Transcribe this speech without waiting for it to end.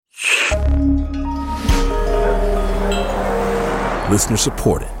Listener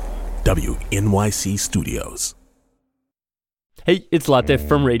supported. WNYC Studios. Hey, it's Latif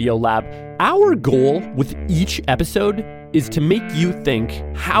from Radiolab. Our goal with each episode is to make you think,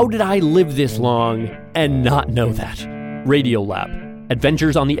 how did I live this long and not know that? Radiolab,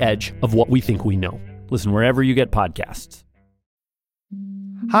 adventures on the edge of what we think we know. Listen wherever you get podcasts.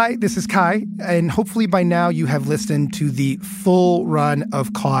 Hi, this is Kai, and hopefully by now you have listened to the full run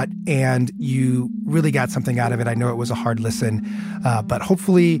of Caught and you really got something out of it. I know it was a hard listen, but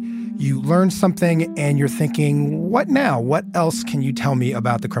hopefully you learned something and you're thinking, what now? What else can you tell me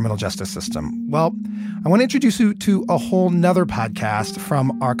about the criminal justice system? Well, I want to introduce you to a whole nother podcast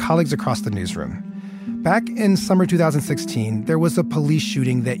from our colleagues across the newsroom. Back in summer 2016, there was a police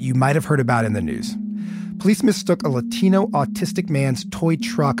shooting that you might have heard about in the news. Police mistook a Latino autistic man's toy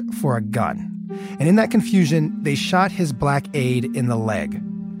truck for a gun. And in that confusion, they shot his black aide in the leg.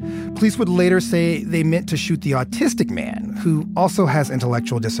 Police would later say they meant to shoot the autistic man, who also has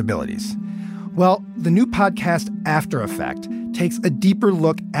intellectual disabilities. Well, the new podcast, Aftereffect, takes a deeper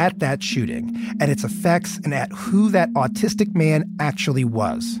look at that shooting, at its effects, and at who that autistic man actually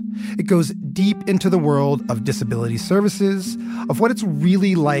was. It goes deep into the world of disability services, of what it's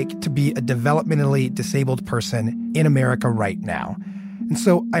really like to be a developmentally disabled person in America right now. And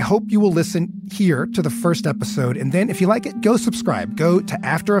so I hope you will listen here to the first episode, and then if you like it, go subscribe. Go to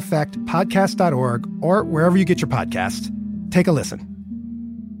aftereffectpodcast.org or wherever you get your podcasts. Take a listen.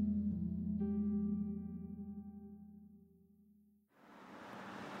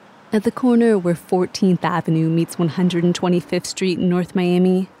 At the corner where 14th Avenue meets 125th Street in North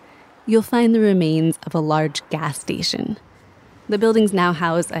Miami, you'll find the remains of a large gas station. The buildings now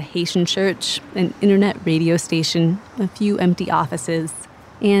house a Haitian church, an internet radio station, a few empty offices,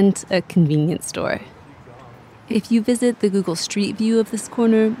 and a convenience store. If you visit the Google Street View of this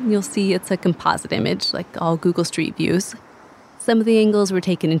corner, you'll see it's a composite image, like all Google Street Views. Some of the angles were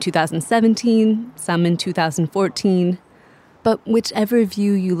taken in 2017, some in 2014. But whichever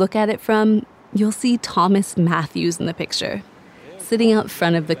view you look at it from, you'll see Thomas Matthews in the picture, sitting out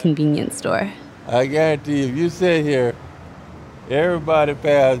front of the convenience store. I guarantee if you sit here, everybody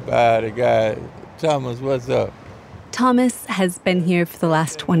pass by the guy, Thomas, what's up? Thomas has been here for the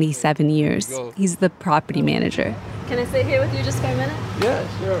last 27 years. He's the property manager. Can I sit here with you just for a minute? Yeah,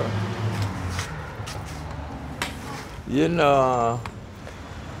 sure. You know,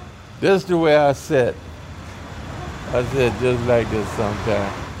 this is the way I sit. I sit just like this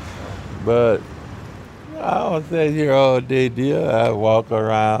sometimes. But I don't sit here all day, dear. I walk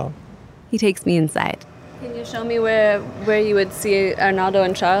around. He takes me inside. Can you show me where you would see Arnaldo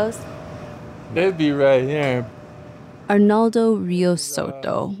and Charles? They'd be right here. Arnaldo Rios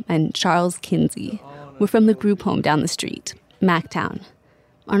Soto and Charles Kinsey were from the group home down the street, Mactown.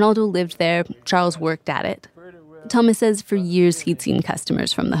 Arnaldo lived there. Charles worked at it. Thomas says for years he'd seen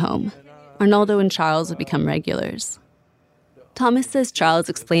customers from the home. Arnaldo and Charles would become regulars. Thomas says Charles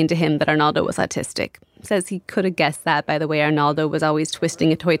explained to him that Arnaldo was autistic. Says he could have guessed that by the way Arnaldo was always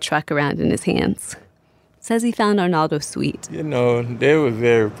twisting a toy truck around in his hands. Says he found Arnaldo sweet. You know, they were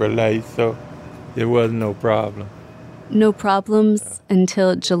very polite, so there was no problem. No problems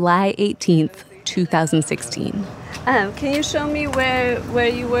until July 18th, 2016. Can you show me where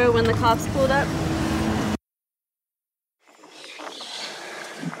you were when the cops pulled up?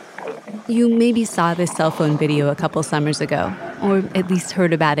 You maybe saw this cell phone video a couple summers ago, or at least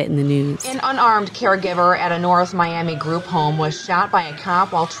heard about it in the news. An unarmed caregiver at a North Miami group home was shot by a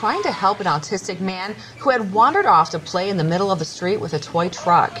cop while trying to help an autistic man who had wandered off to play in the middle of the street with a toy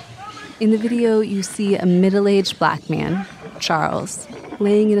truck. In the video, you see a middle-aged black man, Charles,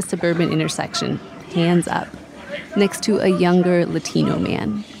 laying in a suburban intersection, hands up, next to a younger Latino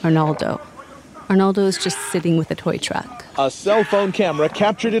man, Arnaldo. Arnaldo's just sitting with a toy truck. A cell phone camera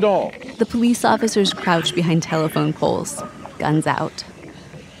captured it all. The police officers crouch behind telephone poles, guns out.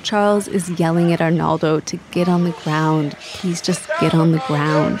 Charles is yelling at Arnaldo to get on the ground. Please just get on the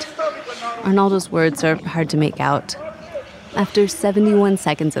ground. Arnaldo's words are hard to make out. After 71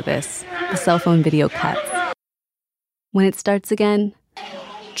 seconds of this, the cell phone video cuts. When it starts again,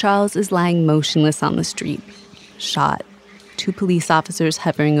 Charles is lying motionless on the street, shot. Two police officers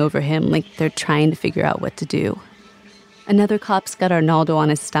hovering over him like they're trying to figure out what to do. Another cop's got Arnaldo on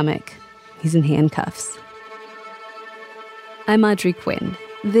his stomach. He's in handcuffs. I'm Audrey Quinn.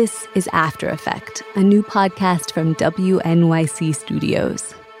 This is After Effect, a new podcast from WNYC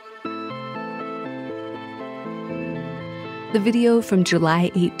Studios. The video from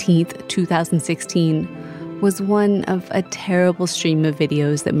July 18th, 2016 was one of a terrible stream of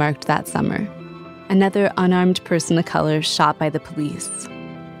videos that marked that summer. Another unarmed person of color shot by the police.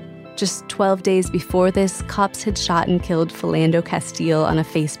 Just 12 days before this, cops had shot and killed Philando Castile on a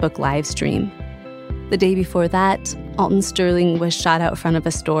Facebook live stream. The day before that, Alton Sterling was shot out front of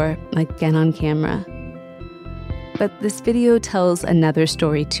a store, again on camera. But this video tells another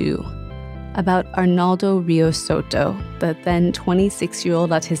story too, about Arnaldo Rios Soto, the then 26-year-old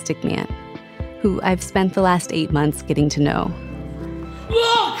autistic man, who I've spent the last 8 months getting to know.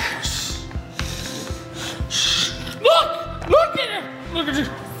 Look! Look at it! Look at it!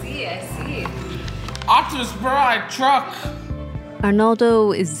 I see. Optimus Prime truck!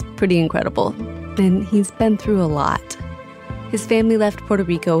 Arnaldo is pretty incredible, and he's been through a lot. His family left Puerto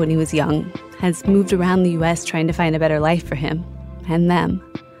Rico when he was young, has moved around the U.S. trying to find a better life for him and them.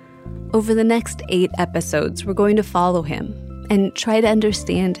 Over the next 8 episodes, we're going to follow him and try to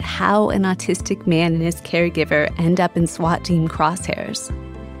understand how an autistic man and his caregiver end up in SWAT team crosshairs.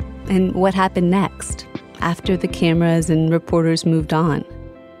 And what happened next, after the cameras and reporters moved on.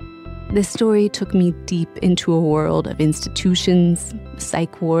 This story took me deep into a world of institutions,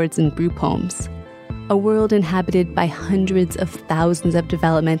 psych wards, and group homes. A world inhabited by hundreds of thousands of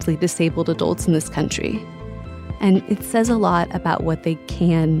developmentally disabled adults in this country. And it says a lot about what they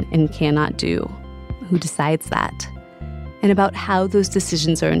can and cannot do, who decides that, and about how those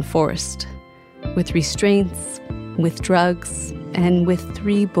decisions are enforced, with restraints, with drugs, and with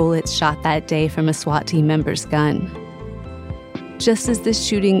 3 bullets shot that day from a SWAT team member's gun. Just as this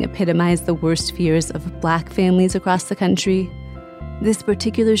shooting epitomized the worst fears of Black families across the country, this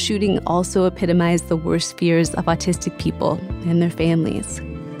particular shooting also epitomized the worst fears of autistic people and their families.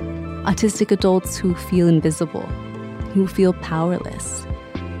 Autistic adults who feel invisible, who feel powerless,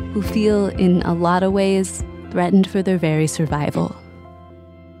 who feel, in a lot of ways, threatened for their very survival.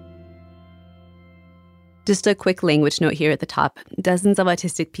 Just a quick language note here at the top. Dozens of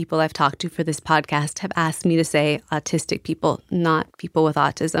autistic people I've talked to for this podcast have asked me to say autistic people, not people with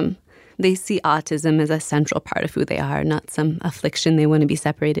autism. They see autism as a central part of who they are, not some affliction they want to be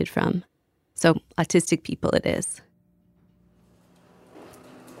separated from. So, autistic people it is.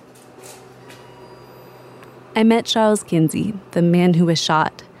 I met Charles Kinsey, the man who was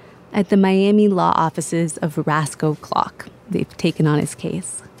shot, at the Miami law offices of Rasco Clock. They've taken on his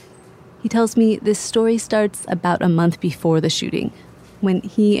case. He tells me this story starts about a month before the shooting, when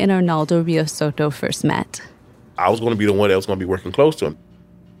he and Arnaldo Rios Soto first met. I was going to be the one that was going to be working close to him.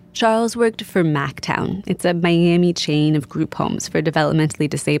 Charles worked for MacTown. It's a Miami chain of group homes for developmentally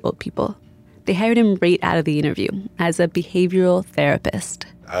disabled people. They hired him right out of the interview as a behavioral therapist.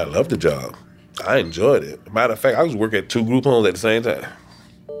 I loved the job. I enjoyed it. Matter of fact, I was working at 2 group homes at the same time.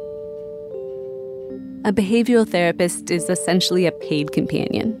 A behavioral therapist is essentially a paid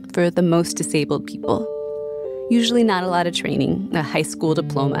companion for the most disabled people. Usually not a lot of training, a high school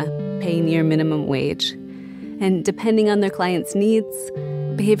diploma, pay near minimum wage. And depending on their clients' needs,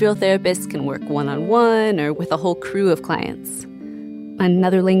 behavioral therapists can work one-on-one or with a whole crew of clients.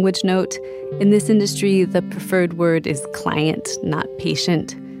 Another language note, in this industry, the preferred word is client, not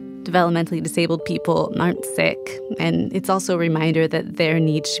patient. Developmentally disabled people aren't sick, and it's also a reminder that their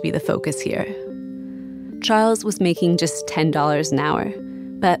needs should be the focus here. Charles was making just $10 an hour,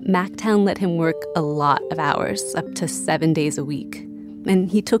 but MacTown let him work a lot of hours, up to 7 days a week. And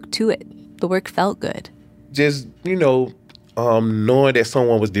he took to it. The work felt good. Just, knowing that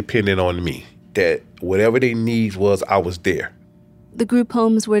someone was dependent on me, that whatever their needs was, I was there. The group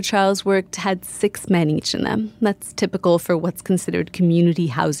homes where Charles worked had 6 men each in them. That's typical for what's considered community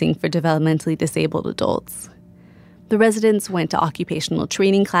housing for developmentally disabled adults. The residents went to occupational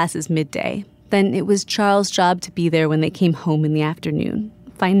training classes midday. Then it was Charles' job to be there when they came home in the afternoon,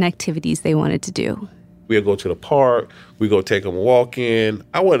 find activities they wanted to do. We'd go to the park, we'd go take them walking.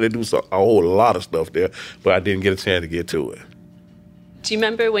 I wanted to do a whole lot of stuff there, but I didn't get a chance to get to it. Do you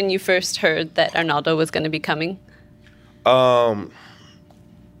remember when you first heard that Arnaldo was going to be coming?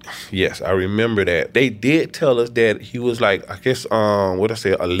 Yes, I remember that. They did tell us that he was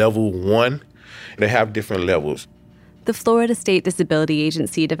a level 1. They have different levels. The Florida State Disability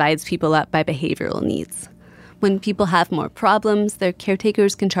Agency divides people up by behavioral needs. When people have more problems, their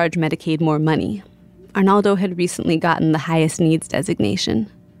caretakers can charge Medicaid more money. Arnaldo had recently gotten the highest needs designation.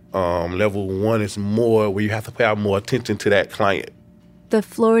 Level 1 is more where you have to pay more attention to that client. The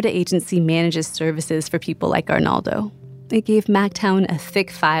Florida agency manages services for people like Arnaldo. It gave MacTown a thick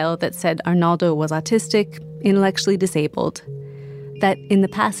file that said Arnaldo was autistic, intellectually disabled, that in the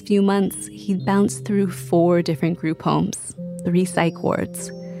past few months, he'd bounced through 4 different group homes, 3 psych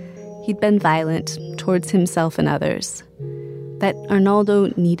wards. He'd been violent towards himself and others. That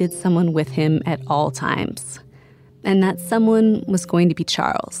Arnaldo needed someone with him at all times. And that someone was going to be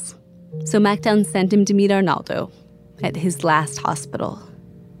Charles. So MacTown sent him to meet Arnaldo at his last hospital.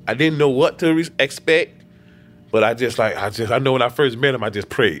 I didn't know what to expect. But I know when I first met him, I just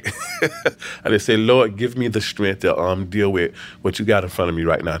prayed. I just said, Lord, give me the strength to deal with what you got in front of me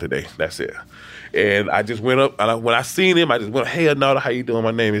right now today. That's it. And I just went up, and when I seen him, I just went, hey, Arnaldo, how you doing?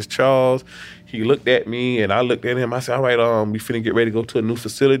 My name is Charles. He looked at me, and I looked at him. I said, all right, we finna get ready to go to a new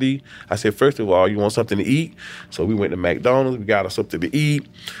facility. I said, first of all, you want something to eat? So we went to McDonald's. We got us something to eat.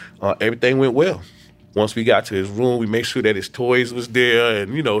 Everything went well. Once we got to his room, we made sure that his toys was there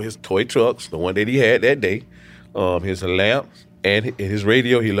and, his toy trucks, the one that he had that day. His lamp and his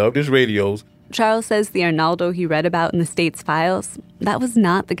radio. He loved his radios. Charles says the Arnaldo he read about in the state's files, that was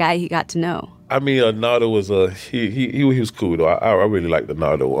not the guy he got to know. I mean, Arnaldo was he was cool though. I really liked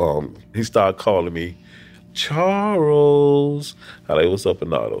Arnaldo. He started calling me Charles. I like, what's up,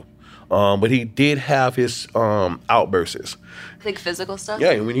 Arnaldo? But he did have his outbursts. Like physical stuff?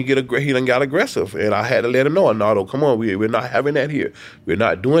 Yeah, and when he done got aggressive, and I had to let him know, Arnaldo, come on, we're not having that here. We're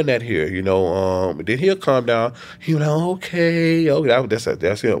not doing that here, Then he'll calm down. He was like, okay,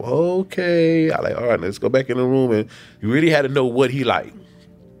 that's him. Okay, I like, all right, let's go back in the room, and you really had to know what he liked.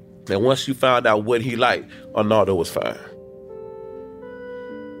 And once you found out what he liked, Arnaldo was fine.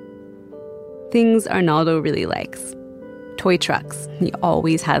 Things Arnaldo really likes. Toy trucks. He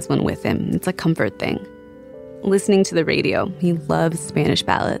always has one with him. It's a comfort thing. Listening to the radio. He loves Spanish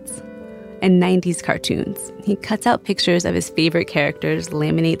ballads. And 90s cartoons. He cuts out pictures of his favorite characters,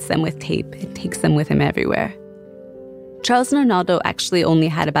 laminates them with tape, and takes them with him everywhere. Charles and Arnaldo actually only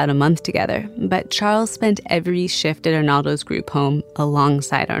had about a month together, but Charles spent every shift at Arnaldo's group home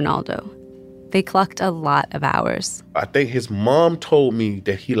alongside Arnaldo. They clocked a lot of hours. I think his mom told me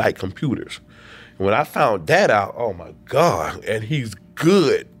that he liked computers. When I found that out, oh my God, and he's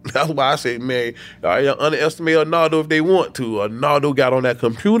good. That's why I say, man, I underestimate Arnaldo if they want to. Arnaldo got on that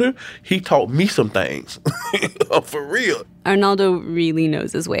computer. He taught me some things. For real. Arnaldo really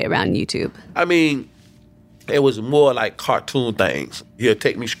knows his way around YouTube. I mean, it was more like cartoon things. He'll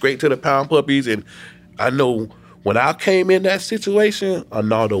take me straight to the Pound Puppies, and I know when I came in that situation,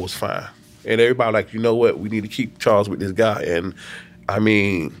 Arnaldo was fine. And everybody like, you know what, we need to keep Charles with this guy. And I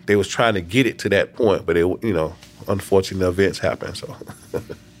mean, they was trying to get it to that point, but unfortunate events happened, so.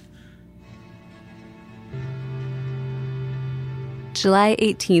 July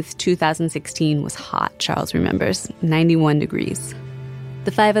 18th, 2016 was hot, Charles remembers, 91 degrees.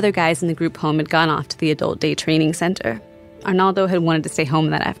 The 5 other guys in the group home had gone off to the adult day training center. Arnaldo had wanted to stay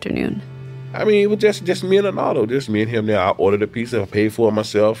home that afternoon. I mean, it was just me and Arnaldo, just me and him there. I ordered a pizza, I paid for it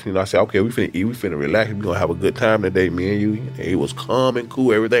myself. I said, okay, we finna eat, we finna relax, we gonna have a good time today, me and you. It was calm and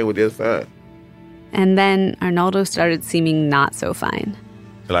cool, everything was just fine. And then Arnaldo started seeming not so fine.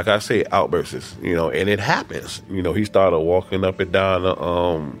 Like I say, outbursts, and it happens. He started walking up and down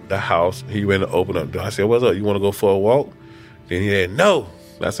the house. He went to open up the door. I said, what's up, you wanna go for a walk? Then he said, no.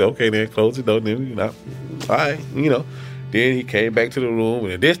 I said, okay, then close the door. Then, all right, Then he came back to the room,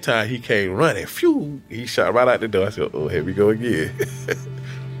 and this time he came running. Phew! He shot right out the door. I said, oh, here we go again.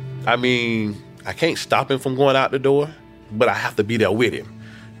 I mean, I can't stop him from going out the door, but I have to be there with him.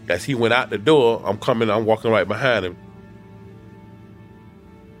 As he went out the door, I'm walking right behind him.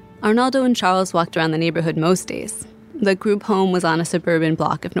 Arnaldo and Charles walked around the neighborhood most days. The group home was on a suburban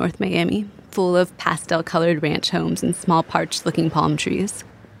block of North Miami, full of pastel-colored ranch homes and small parched-looking palm trees.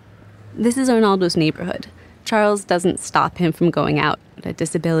 This is Arnaldo's neighborhood. Charles doesn't stop him from going out, but a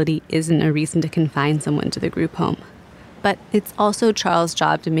disability isn't a reason to confine someone to the group home. But it's also Charles'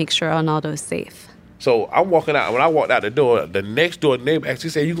 job to make sure Arnaldo's safe. So I'm walking out. When I walked out the door, the next door neighbor actually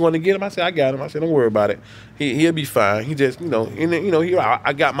said, you going to get him? I said, I got him. I said, don't worry about it. He'll be fine. He just,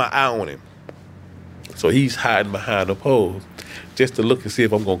 I got my eye on him. So he's hiding behind the poles just to look and see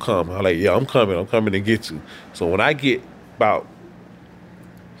if I'm going to come. I'm like, yeah, I'm coming to get you. So when I get probably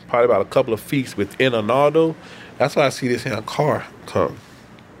about a couple of feet within Arnaldo, that's why I see this car come.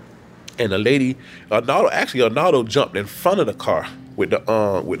 And the lady, Arnaldo jumped in front of the car with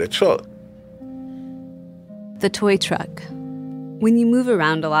the truck. The toy truck. When you move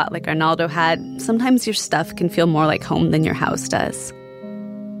around a lot like Arnaldo had, sometimes your stuff can feel more like home than your house does.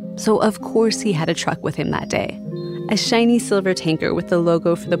 So of course he had a truck with him that day. A shiny silver tanker with the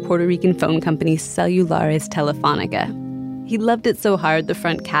logo for the Puerto Rican phone company Celulares Telefonica. He loved it so hard the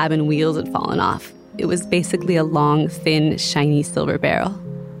front cab and wheels had fallen off. It was basically a long, thin, shiny silver barrel.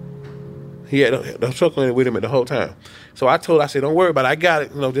 He had the truck with him the whole time. So I said, don't worry about it. I got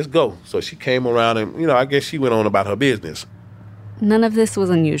it. Just go. So she came around and, I guess she went on about her business. None of this was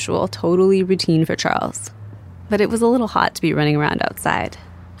unusual, totally routine for Charles. But it was a little hot to be running around outside.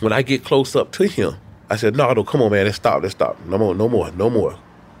 When I get close up to him, I said, no, come on, man. Let's stop. No more.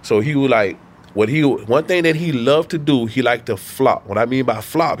 So he was like, One thing that he loved to do, he liked to flop. What I mean by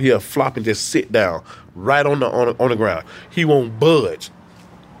flop, he'll flop and just sit down right on the ground. He won't budge.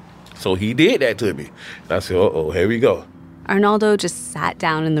 So he did that to me. And I said, here we go. Arnaldo just sat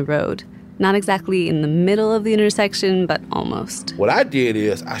down in the road. Not exactly in the middle of the intersection, but almost. What I did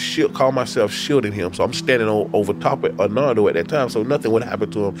is I called myself shielding him. So I'm standing over top of Arnaldo at that time, so nothing would happen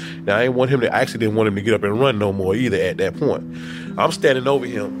to him. Now, I actually didn't want him to get up and run no more either at that point. I'm standing over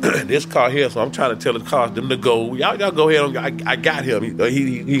him, this car here, so I'm trying to tell the cars, them to go. Y'all go ahead. I got him.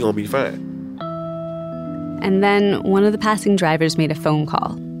 He gonna be fine. And then one of the passing drivers made a phone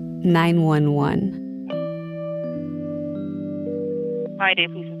call. 911. Hi, Day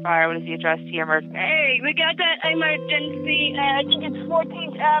Police and Fire. What is the address to your emergency? Hey, we got that emergency. I think it's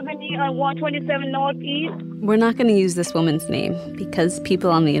 14th Avenue on 127 Northeast. We're not going to use this woman's name because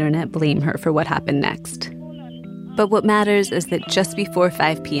people on the internet blame her for what happened next. But what matters is that just before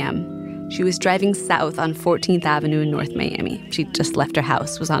 5 p.m., she was driving south on 14th Avenue in North Miami. She'd just left her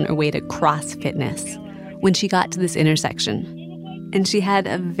house, was on her way to Cross Fitness, when she got to this intersection. And she had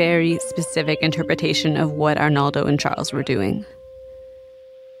a very specific interpretation of what Arnaldo and Charles were doing.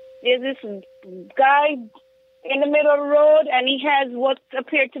 There's this guy in the middle of the road, and he has what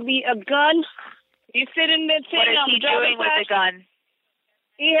appeared to be a gun. He's sitting there saying, what is he doing with the gun?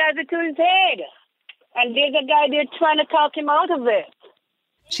 He has it to his head. And there's a guy there trying to talk him out of it.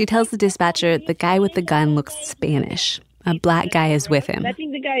 She tells the dispatcher the guy with the gun looks Spanish. A black guy is with him. I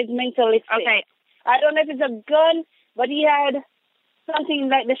think the guy is mentally sick. Okay. I don't know if it's a gun, but he had something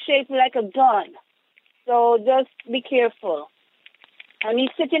like the shape like a gun. So just be careful. And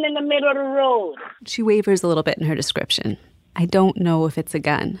he's sitting in the middle of the road. She wavers a little bit in her description. I don't know if it's a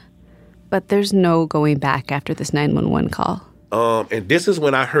gun. But there's no going back after this 911 call. And this is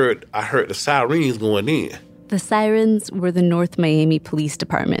when I heard the sirens going in. The sirens were the North Miami Police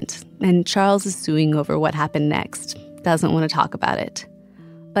Department. And Charles is suing over what happened next. Doesn't want to talk about it.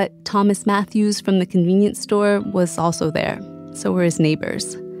 But Thomas Matthews from the convenience store was also there. So were his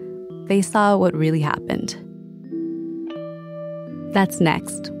neighbors. They saw what really happened. That's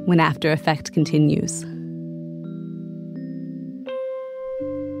next, when Aftereffect continues.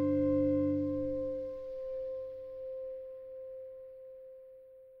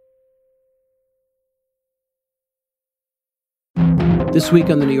 This week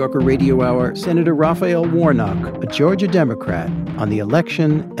on the New Yorker Radio Hour, Senator Raphael Warnock, a Georgia Democrat, on the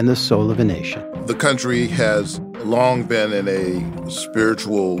election and the soul of a nation. The country has long been in a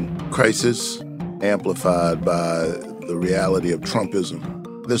spiritual crisis, amplified by the reality of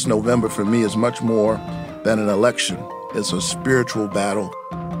Trumpism. This November for me is much more than an election. It's a spiritual battle.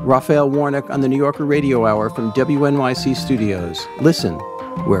 Raphael Warnock on the New Yorker Radio Hour from WNYC Studios. Listen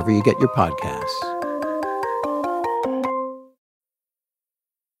wherever you get your podcasts.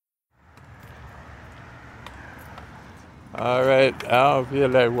 All right, I don't feel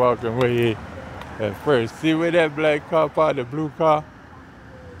like walking way at first. See where that black car parked, the blue car?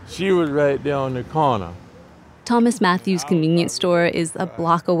 She was right there on the corner. Thomas Matthews' convenience store is a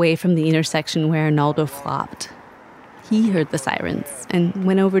block away from the intersection where Arnaldo flopped. He heard the sirens and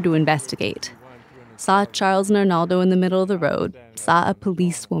went over to investigate. Saw Charles and Arnaldo in the middle of the road, saw a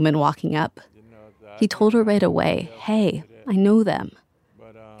policewoman walking up. He told her right away, hey, I know them.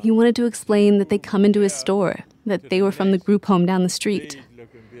 He wanted to explain that they'd come into his store, that they were from the group home down the street.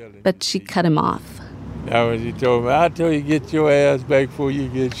 But she cut him off. That was he told me, I told you get your ass back before you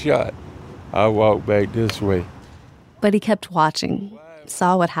get shot. I walked back this way. But he kept watching,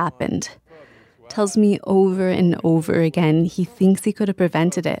 saw what happened. Tells me over and over again he thinks he could have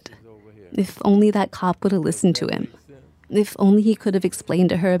prevented it. If only that cop would have listened to him. If only he could have explained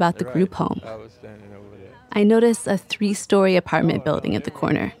to her about the group home. I notice a 3-story apartment building at the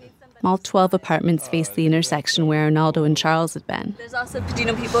corner. All 12 apartments face the intersection where Arnaldo and Charles had been. There's also, do you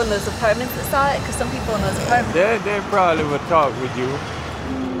know people in those apartments that saw it? Because some people in those apartments... They probably would talk with you.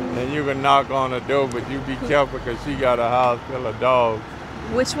 And you can knock on the door, but you be careful because she got a house full of dogs.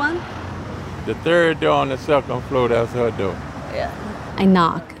 Which one? The third door on the second floor, that's her door. Yeah. I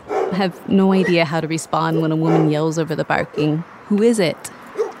knock. I have no idea how to respond when a woman yells over the barking. Who is it?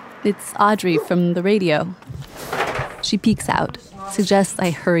 It's Audrey from the radio. She peeks out, suggests I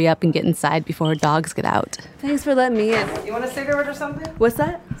hurry up and get inside before her dogs get out. Thanks for letting me in. You want a cigarette or something? What's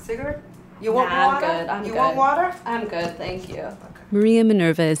that? Cigarette? You want water? I'm good. You want water? I'm good, thank you. Okay. Maria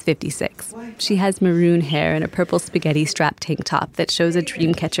Minerva is 56. She has maroon hair and a purple spaghetti strap tank top that shows a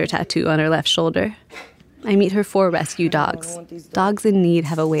dreamcatcher tattoo on her left shoulder. I meet her 4 rescue dogs. Dogs in need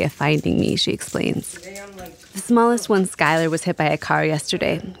have a way of finding me, she explains. The smallest one, Skylar, was hit by a car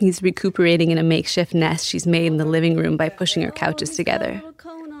yesterday. He's recuperating in a makeshift nest she's made in the living room by pushing her couches together.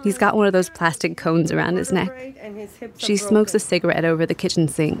 He's got one of those plastic cones around his neck. She smokes a cigarette over the kitchen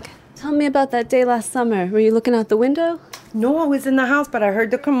sink. Tell me about that day last summer. Were you looking out the window? No, I was in the house, but I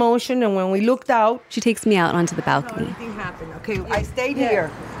heard the commotion, and when we looked out... She takes me out onto the balcony. Nothing happened. Okay, I stayed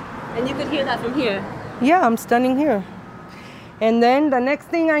here. And you could hear that from here? Yeah, I'm standing here. And then the next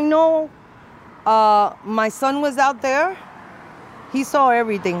thing I know, my son was out there. He saw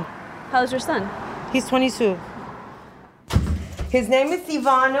everything. How's your son? He's 22. His name is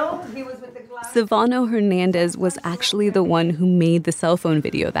Silvano. He was with the glass. Silvano Hernandez was actually the one who made the cell phone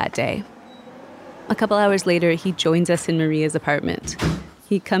video that day. A couple hours later, he joins us in Maria's apartment.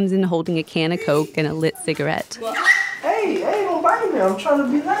 He comes in holding a can of Coke and a lit cigarette. Hey, don't bite me. I'm trying to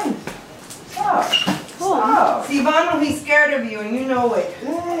be nice. Stop. Stop. Silvano, he's scared of you, and you know it.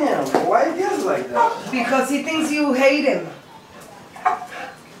 Damn, why he gets like that? Because he thinks you hate him.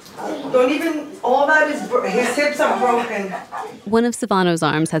 Don't even, all that is, his hips are broken. One of Silvano's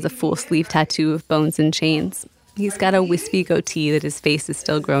arms has a full sleeve tattoo of bones and chains. He's got a wispy goatee that his face is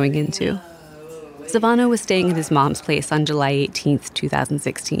still growing into. Silvano was staying at his mom's place on July 18th,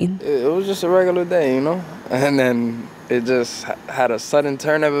 2016. It was just a regular day, you know? And then it just had a sudden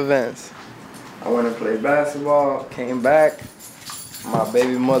turn of events. I went and played basketball, came back. My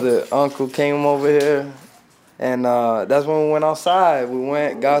baby mother, uncle came over here. And that's when we went outside. We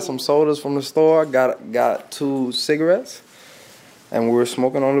went, got some sodas from the store, got 2 cigarettes, and we were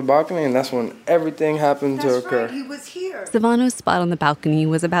smoking on the balcony, and that's when everything happened to occur. Right, he was here. Silvano's spot on the balcony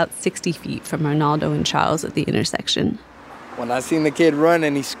was about 60 feet from Arnaldo and Charles at the intersection. When I seen the kid run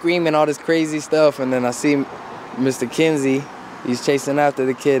and he's screaming all this crazy stuff, and then I see Mr. Kinsey, he's chasing after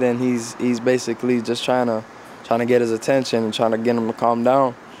the kid, and he's basically just trying to get his attention and trying to get him to calm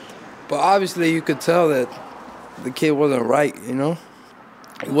down. But obviously you could tell that the kid wasn't right, you know?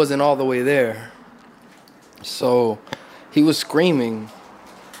 He wasn't all the way there. So he was screaming,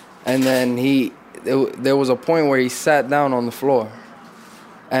 and then there was a point where he sat down on the floor,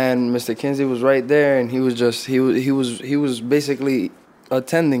 and Mr. Kinsey was right there, and he was basically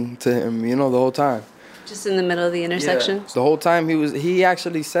attending to him, you know, the whole time. Just in the middle of the intersection? Yeah. The whole time he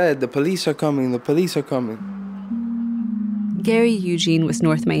actually said, "The police are coming, the police are coming." Gary Eugene was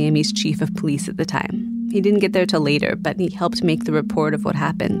North Miami's chief of police at the time. He didn't get there till later, but he helped make the report of what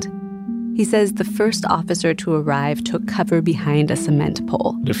happened. He says the first officer to arrive took cover behind a cement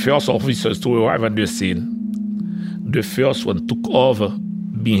pole. The first officers to arrive on the scene, the first one took over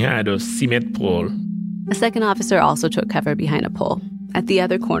behind a cement pole. A second officer also took cover behind a pole, at the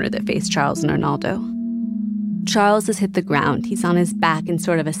other corner that faced Charles and Arnaldo. Charles has hit the ground. He's on his back in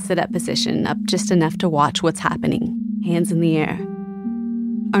sort of a sit-up position, up just enough to watch what's happening, hands in the air.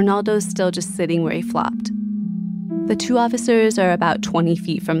 Arnaldo's still just sitting where he flopped. The 2 officers are about 20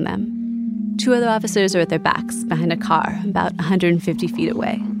 feet from them. 2 other officers are at their backs, behind a car, about 150 feet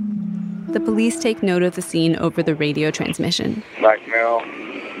away. The police take note of the scene over the radio transmission. Black male,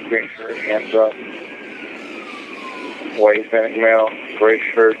 green shirt, hands up. White Hispanic male, gray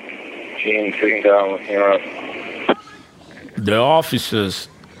shirt, jeans, sitting down, looking up. The officers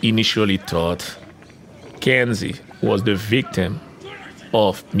initially thought Kenzie was the victim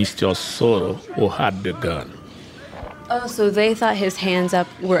of Mr. Soto, who had the gun. Oh, so they thought his hands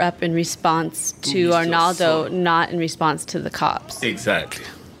were up in response to Arnaldo, not in response to the cops. Exactly.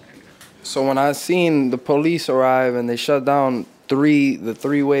 So when I seen the police arrive and they shut down the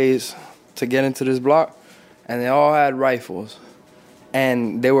three ways to get into this block, and they all had rifles,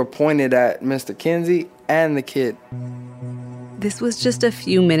 and they were pointed at Mr. Kinsey and the kid. This was just a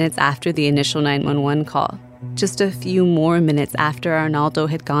few minutes after the initial 911 call. Just a few more minutes after Arnaldo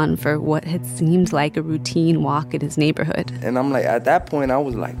had gone for what had seemed like a routine walk in his neighborhood. And I'm like, at that point, I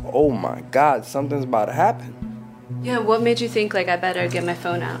was like, oh my God, something's about to happen. Yeah, what made you think, I better get my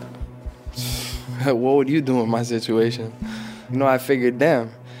phone out? What would you do in my situation? You know, I figured,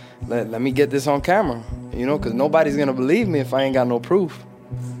 damn, let me get this on camera, you know, because nobody's going to believe me if I ain't got no proof,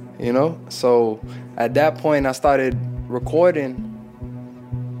 you know? So at that point, I started recording.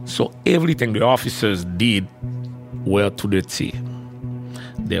 So everything the officers did were to the T.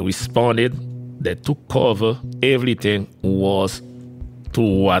 They responded, they took cover, everything was to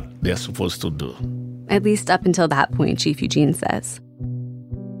what they're supposed to do. At least up until that point, Chief Eugene says.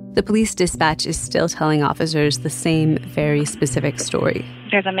 The police dispatch is still telling officers the same very specific story.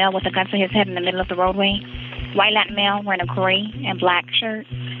 There's a male with a gun to his head in the middle of the roadway. White Latin male wearing a gray and black shirt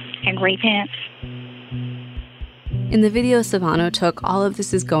and gray pants. In the video Silvano took, all of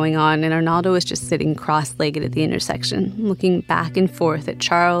this is going on, and Arnaldo is just sitting cross-legged at the intersection, looking back and forth at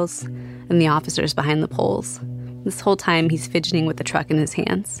Charles and the officers behind the poles. This whole time, he's fidgeting with the truck in his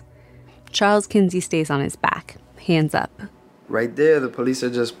hands. Charles Kinsey stays on his back, hands up. right there, the police are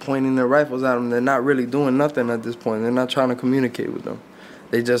just pointing their rifles at them. They're not really doing nothing at this point. They're not trying to communicate with them.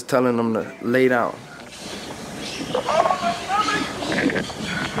 They're just telling them to lay down.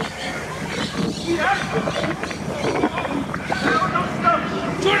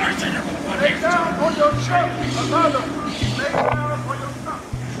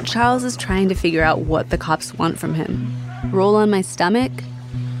 Charles is trying to figure out what the cops want from him. Roll on my stomach?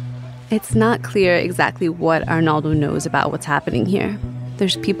 It's not clear exactly what Arnaldo knows about what's happening here.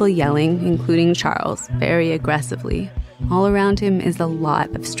 There's people yelling, including Charles, very aggressively. All around him is a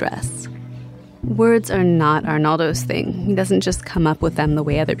lot of stress. Words are not Arnaldo's thing. He doesn't just come up with them the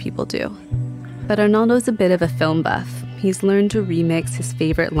way other people do. But Arnaldo's a bit of a film buff. He's learned to remix his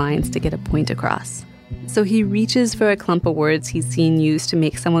favorite lines to get a point across. So he reaches for a clump of words he's seen used to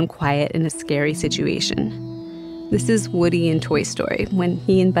make someone quiet in a scary situation. This is Woody in Toy Story. When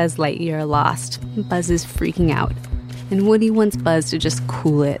he and Buzz Lightyear are lost, Buzz is freaking out. And Woody wants Buzz to just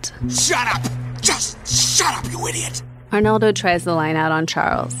cool it. Shut up! Just shut up, you idiot! Arnaldo tries the line out on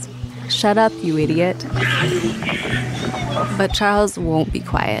Charles. Shut up, you idiot. But Charles won't be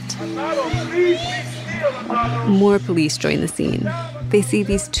quiet. More police join the scene. They see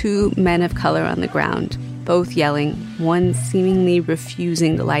these two men of color on the ground, both yelling, one seemingly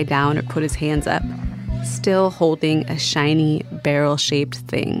refusing to lie down or put his hands up, still holding a shiny, barrel-shaped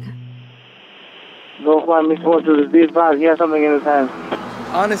thing. Go find me going through this B5. He has something in his hand.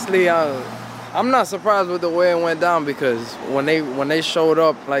 Honestly, I'm not surprised with the way it went down because when they showed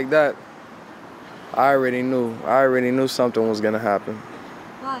up like that, I already knew something was gonna happen.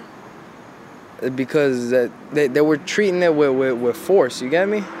 Why? Because they were treating it with force, you get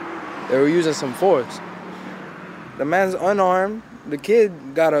me? They were using some force. The man's unarmed, the kid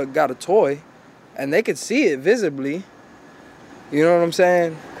got a toy, and they could see it visibly. You know what I'm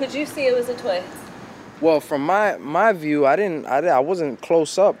saying? Could you see it was a toy? Well, from my view, I wasn't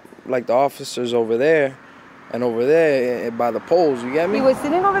close up like the officers over there and over there by the poles, you get me? He was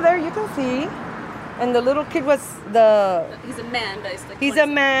sitting over there, you can see. And the little kid was He's a man, but he's like... He's a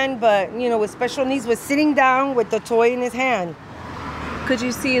man, but, with special needs, was sitting down with the toy in his hand. Could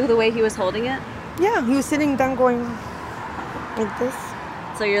you see the way he was holding it? Yeah, he was sitting down going like this.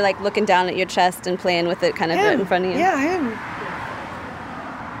 So you're like looking down at your chest and playing with it kind of in front of you? Yeah, him.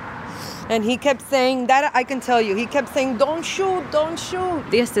 And he kept saying, that I can tell you, he kept saying, don't shoot, don't shoot.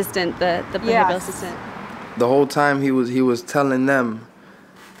 The assistant, the behavioral assistant. The whole time he was telling them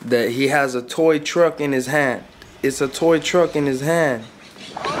that he has a toy truck in his hand. It's a toy truck in his hand.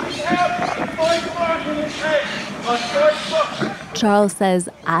 Charles says,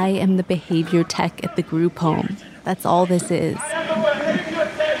 I am the behavior tech at the group home. That's all this is.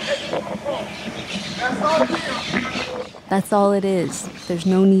 That's all it is. There's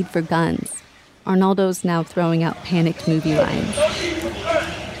no need for guns. Arnaldo's now throwing out panicked movie lines.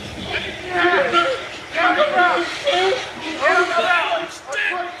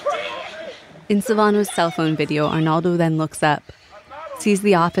 In Silvano's cell phone video, Arnaldo then looks up, sees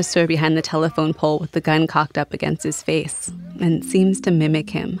the officer behind the telephone pole with the gun cocked up against his face, and seems to mimic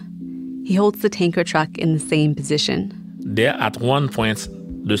him. He holds the tanker truck in the same position. There at one point,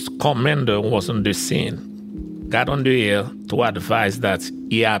 the commander was on the scene, got on the air to advise that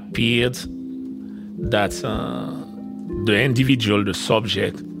he appeared that the individual, the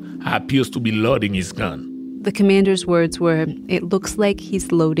subject, appears to be loading his gun. The commander's words were, it looks like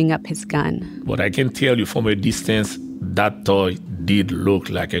he's loading up his gun. But I can tell you from a distance, that toy did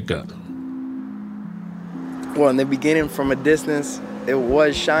look like a gun. Well, in the beginning, from a distance, it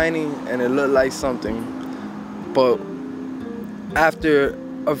was shiny and it looked like something. But after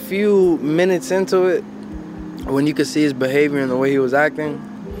a few minutes into it, when you could see his behavior and the way he was acting,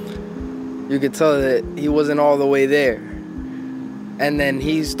 you could tell that he wasn't all the way there. And then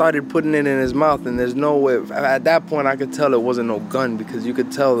he started putting it in his mouth, and there's no way. At that point, I could tell it wasn't no gun because you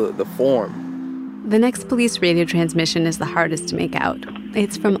could tell the form. The next police radio transmission is the hardest to make out.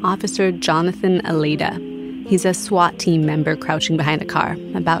 It's from Officer Jonathan Aleda. He's a SWAT team member crouching behind a car,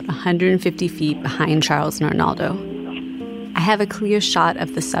 about 150 feet behind Charles and Arnaldo. I have a clear shot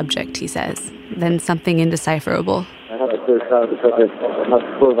of the subject, he says, then something indecipherable.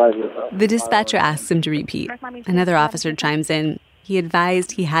 The dispatcher asks him to repeat. Another officer chimes in. He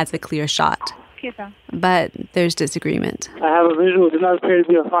advised he has a clear shot. But there's disagreement. I have a visual. Does not appear to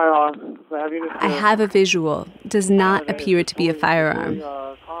be a firearm. I have a visual. Does not appear to be a firearm.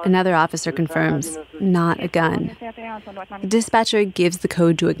 Another officer confirms, not a gun. The dispatcher gives the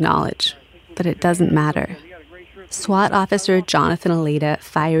code to acknowledge, but it doesn't matter. SWAT officer Jonathan Aleda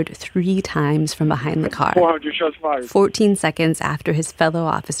fired 3 times from behind the car. 400 shots fired. 14 seconds after his fellow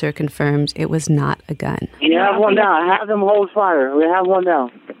officer confirmed it was not a gun. You have one down. Have them hold fire. We have one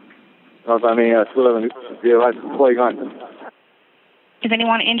down. Is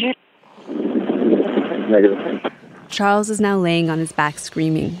anyone injured? Negative. Charles is now laying on his back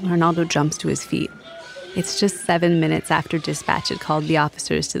screaming. Arnaldo jumps to his feet. It's just 7 minutes after dispatch had called the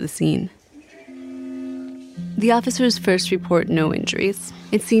officers to the scene. The officers first report no injuries.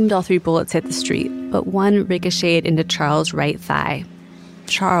 It seemed all 3 bullets hit the street, but one ricocheted into Charles' right thigh.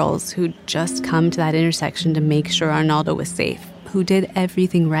 Charles, who'd just come to that intersection to make sure Arnaldo was safe, who did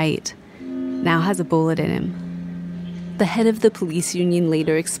everything right, now has a bullet in him. The head of the police union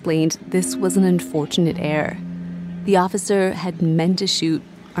later explained this was an unfortunate error. The officer had meant to shoot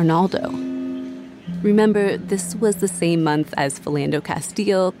Arnaldo. Remember, this was the same month as Philando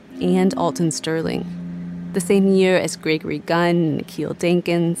Castile and Alton Sterling. The same year as Gregory Gunn and Nikhil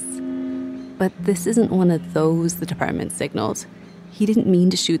Dankins. But this isn't one of those the department signaled. He didn't mean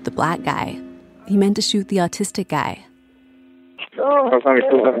to shoot the black guy. He meant to shoot the autistic guy.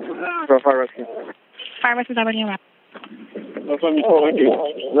 Fire rescue is already around.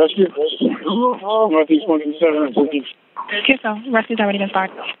 Rescue? Northeast 127. Rescue's already been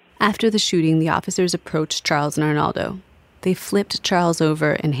started. After the shooting, the officers approached Charles and Arnaldo. They flipped Charles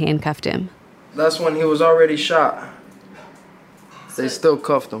over and handcuffed him. That's when he was already shot. They still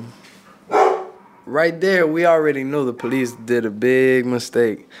cuffed him. Right there, we already knew the police did a big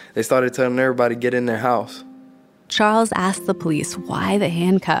mistake. They started telling everybody to get in their house. Charles asked the police why the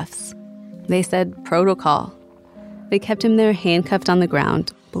handcuffs. They said protocol. They kept him there handcuffed on the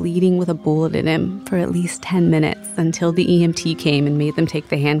ground, bleeding with a bullet in him for at least 10 minutes until the EMT came and made them take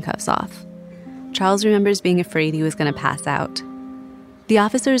the handcuffs off. Charles remembers being afraid he was going to pass out. The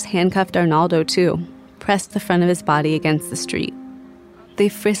officers handcuffed Arnaldo too, pressed the front of his body against the street. They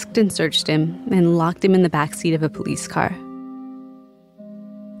frisked and searched him and locked him in the backseat of a police car.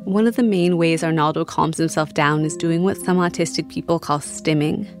 One of the main ways Arnaldo calms himself down is doing what some autistic people call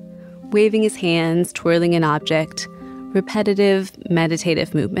stimming. Waving his hands, twirling an object, repetitive,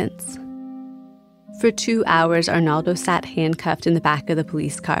 meditative movements. For 2 hours, Arnaldo sat handcuffed in the back of the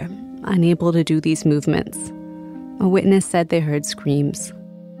police car, unable to do these movements. A witness said they heard screams.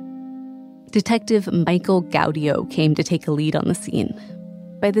 Detective Michael Gaudio came to take a lead on the scene.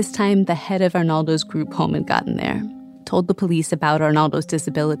 By this time, the head of Arnaldo's group home had gotten there, told the police about Arnaldo's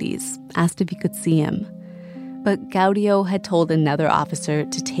disabilities, asked if he could see him. But Gaudio had told another officer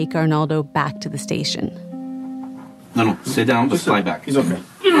to take Arnaldo back to the station. No, sit down, just lie back. He's okay.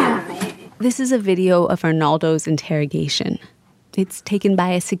 This is a video of Arnaldo's interrogation. It's taken by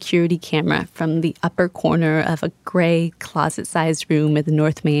a security camera from the upper corner of a gray, closet-sized room at the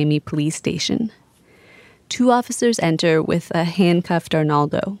North Miami police station. 2 officers enter with a handcuffed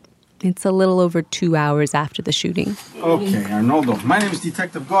Arnaldo. It's a little over 2 hours after the shooting. Okay, Arnaldo. My name is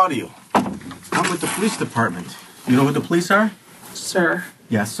Detective Gaudio. I'm with the police department. You know who the police are? Sir.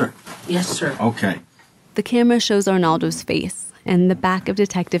 Yes, sir. Yes, sir. Okay. The camera shows Arnaldo's face and the back of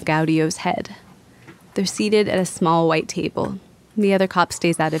Detective Gaudio's head. They're seated at a small white table. The other cop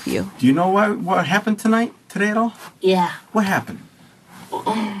stays out of view. Do you know what happened today at all? Yeah. What happened?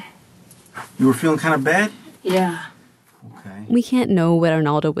 You were feeling kind of bad? Yeah. Okay. We can't know what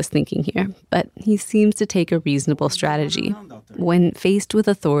Arnaldo was thinking here, but he seems to take a reasonable strategy. When faced with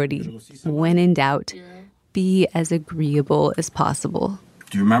authority, when in doubt, be as agreeable as possible.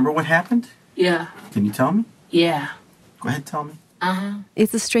 Do you remember what happened? Yeah. Can you tell me? Yeah. Go ahead, tell me. Uh-huh.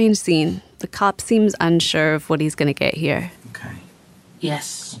 It's a strange scene. The cop seems unsure of what he's going to get here. Okay.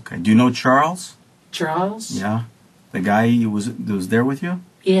 Yes. Okay. Do you know Charles? Charles? Yeah. The guy that was there with you?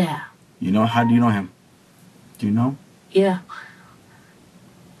 Yeah. How do you know him? Do you know? Yeah.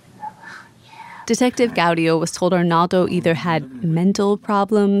 Detective Gaudio was told Arnaldo either had mental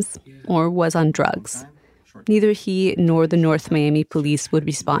problems or was on drugs. Neither he nor the North Miami police would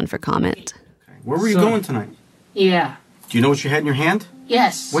respond for comment. Where were you going tonight? Yeah. Do you know what you had in your hand?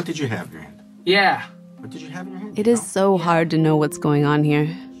 Yes. What did you have in your hand? Yeah. What did you have in your hand? It is so hard to know what's going on here.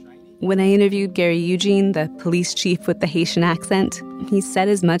 When I interviewed Gary Eugene, the police chief with the Haitian accent, he said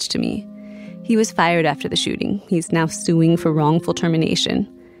as much to me. He was fired after the shooting. He's now suing for wrongful termination.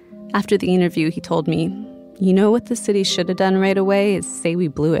 After the interview, he told me, "You know what the city should have done right away is say we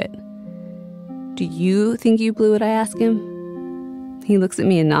blew it." "Do you think you blew it?" I ask him. He looks at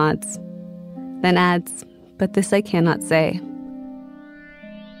me and nods, then adds, "But this I cannot say."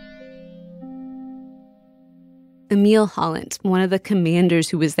 Emil Holland, one of the commanders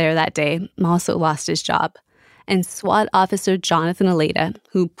who was there that day, also lost his job. And SWAT officer Jonathan Aleda,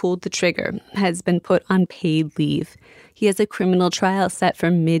 who pulled the trigger, has been put on paid leave. He has a criminal trial set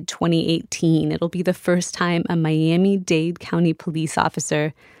for mid-2018. It'll be the first time a Miami-Dade County police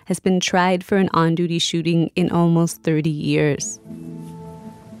officer has been tried for an on-duty shooting in almost 30 years.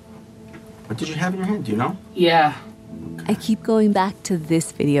 What did you have in your hand? Do you know? Yeah. I keep going back to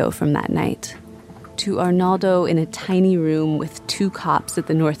this video from that night. To Arnaldo in a tiny room with 2 cops at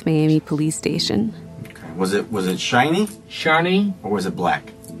the North Miami police station. Okay. Was it shiny? Shiny. Or was it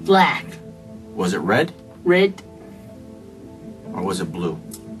black? Black. Was it red? Red. Or was it blue?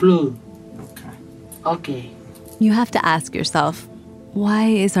 Blue. Okay. Okay. You have to ask yourself, why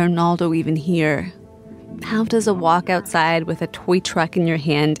is Arnaldo even here? How does a walk outside with a toy truck in your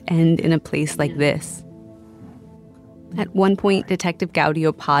hand end in a place like this? At one point, Detective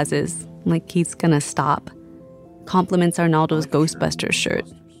Gaudio pauses, like he's gonna stop. Compliments Arnaldo's Ghostbusters shirt.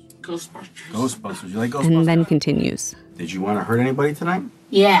 Ghostbusters. You like Ghostbusters? And then continues. Did you want to hurt anybody tonight?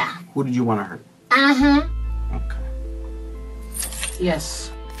 Yeah. Who did you want to hurt? Uh-huh. Okay.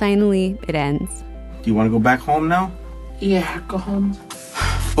 Yes. Finally, it ends. Do you want to go back home now? Yeah, go home.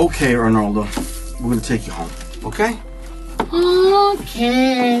 Okay, Arnaldo. We're going to take you home. Okay?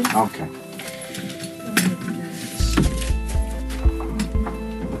 Okay. Okay.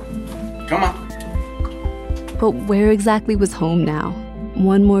 Come on. But where exactly was home now?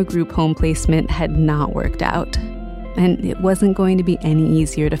 One more group home placement had not worked out. And it wasn't going to be any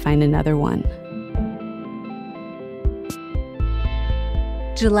easier to find another one.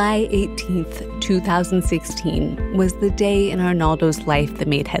 July 18th, 2016 was the day in Arnaldo's life that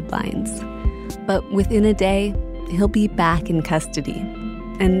made headlines. But within a day, he'll be back in custody.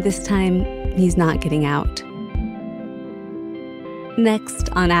 And this time, he's not getting out. Next,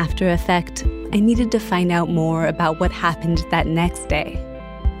 on After Effect, I needed to find out more about what happened that next day.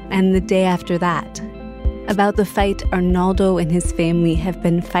 And the day after that. About the fight Arnaldo and his family have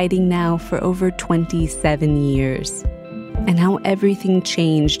been fighting now for over 27 years. And how everything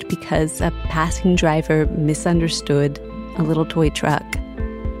changed because a passing driver misunderstood a little toy truck.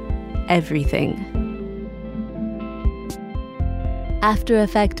 Everything. After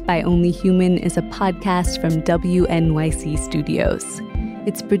Effect by Only Human is a podcast from WNYC Studios.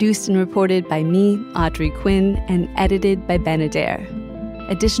 It's produced and reported by me, Audrey Quinn, and edited by Ben Adair.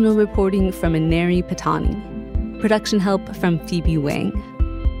 Additional reporting from Aneri Patani. Production help from Phoebe Wang.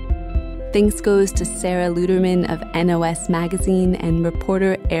 Thanks goes to Sarah Luderman of NOS Magazine and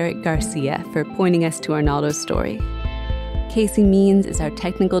reporter Eric Garcia for pointing us to Arnaldo's story. Casey Means is our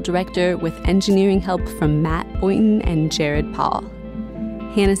technical director with engineering help from Matt Boynton and Jared Paul.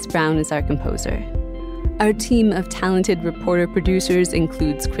 Hannes Brown is our composer. Our team of talented reporter-producers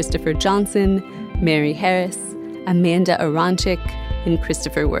includes Christopher Johnson, Mary Harris, Amanda Aronchik, and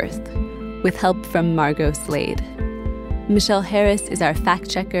Christopher Worth, with help from Margot Slade. Michelle Harris is our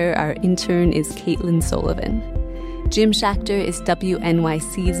fact-checker. Our intern is Caitlin Sullivan. Jim Schachter is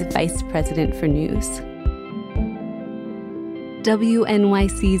WNYC's Vice President for News.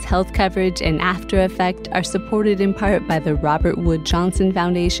 WNYC's health coverage and After Effect are supported in part by the Robert Wood Johnson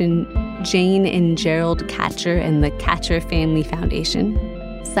Foundation, Jane and Gerald Katcher and the Katcher Family Foundation,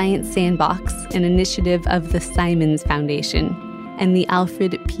 Science Sandbox, an initiative of the Simons Foundation, and the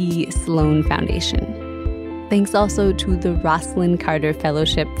Alfred P. Sloan Foundation. Thanks also to the Rosalind Carter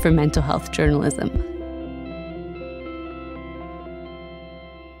Fellowship for Mental Health Journalism.